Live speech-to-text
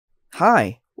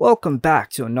Hi, welcome back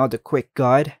to another quick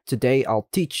guide. Today I'll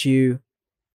teach you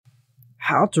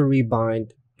how to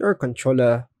rebind your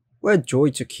controller with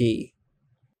JoyToKey.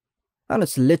 And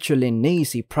it's literally an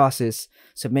easy process,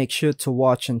 so make sure to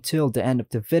watch until the end of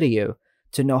the video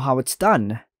to know how it's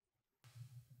done.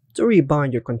 To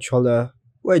rebind your controller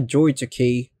with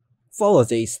JoyToKey, follow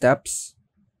these steps.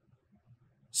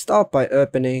 Start by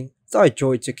opening the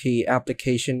JoyToKey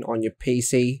application on your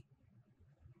PC.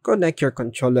 Connect your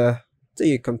controller to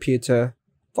your computer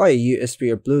via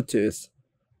USB or Bluetooth,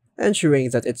 ensuring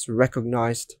that it's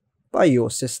recognized by your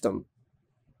system.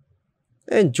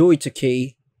 In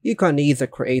JoyToKey, you can either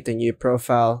create a new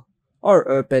profile or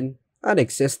open an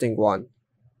existing one.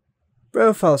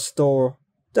 Profiles store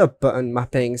the button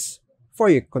mappings for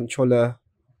your controller.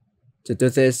 To do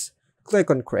this, click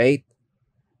on Create,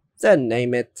 then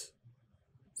name it,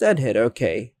 then hit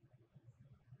OK.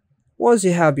 Once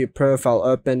you have your profile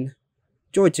open,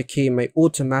 JoyToKey may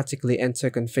automatically enter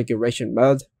configuration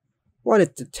mode when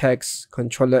it detects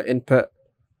controller input.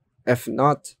 If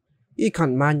not, you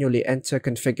can manually enter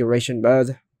configuration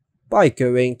mode by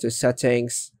going to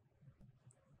Settings,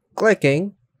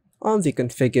 clicking on the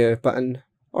Configure button,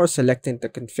 or selecting the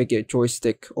Configure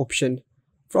joystick option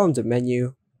from the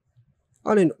menu.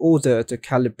 And in order to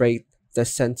calibrate the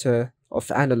center of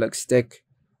the analog stick,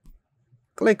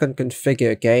 click on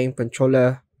Configure Game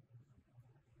Controller.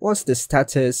 Once the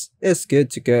status is good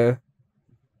to go,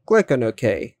 click on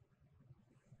OK.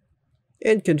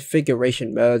 In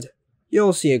configuration mode,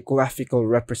 you'll see a graphical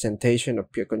representation of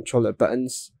your controller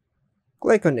buttons.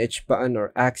 Click on each button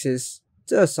or axis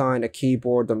to assign a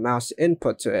keyboard or mouse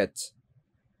input to it.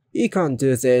 You can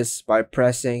do this by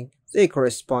pressing the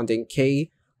corresponding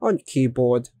key on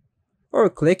keyboard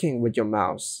or clicking with your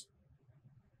mouse.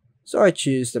 So I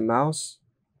choose the mouse.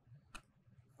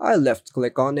 I left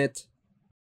click on it.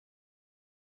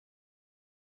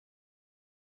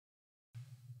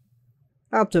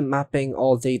 After mapping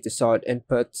all the desired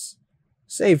inputs,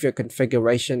 save your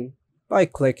configuration by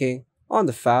clicking on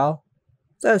the file,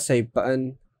 then Save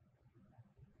button.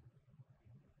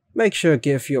 Make sure to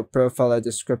give your profile a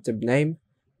descriptive name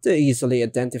to easily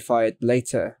identify it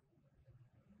later.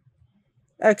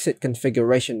 Exit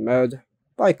configuration mode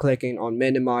by clicking on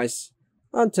Minimize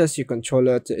and test your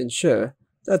controller to ensure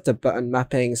that the button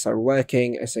mappings are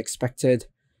working as expected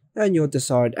in your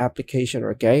desired application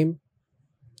or game.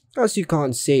 As you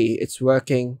can't see, it's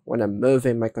working when I'm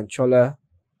moving my controller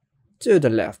to the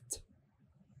left.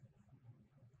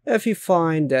 If you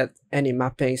find that any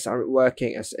mappings aren't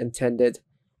working as intended,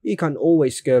 you can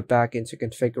always go back into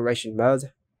configuration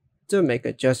mode to make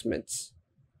adjustments.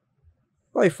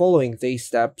 By following these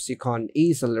steps, you can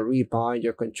easily rebind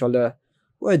your controller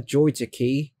with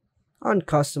JoyToKey and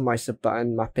customize the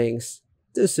button mappings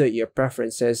to suit your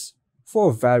preferences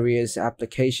for various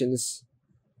applications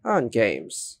and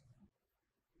games.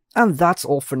 And that's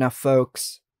all for now,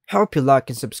 folks. Hope you like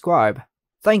and subscribe.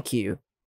 Thank you.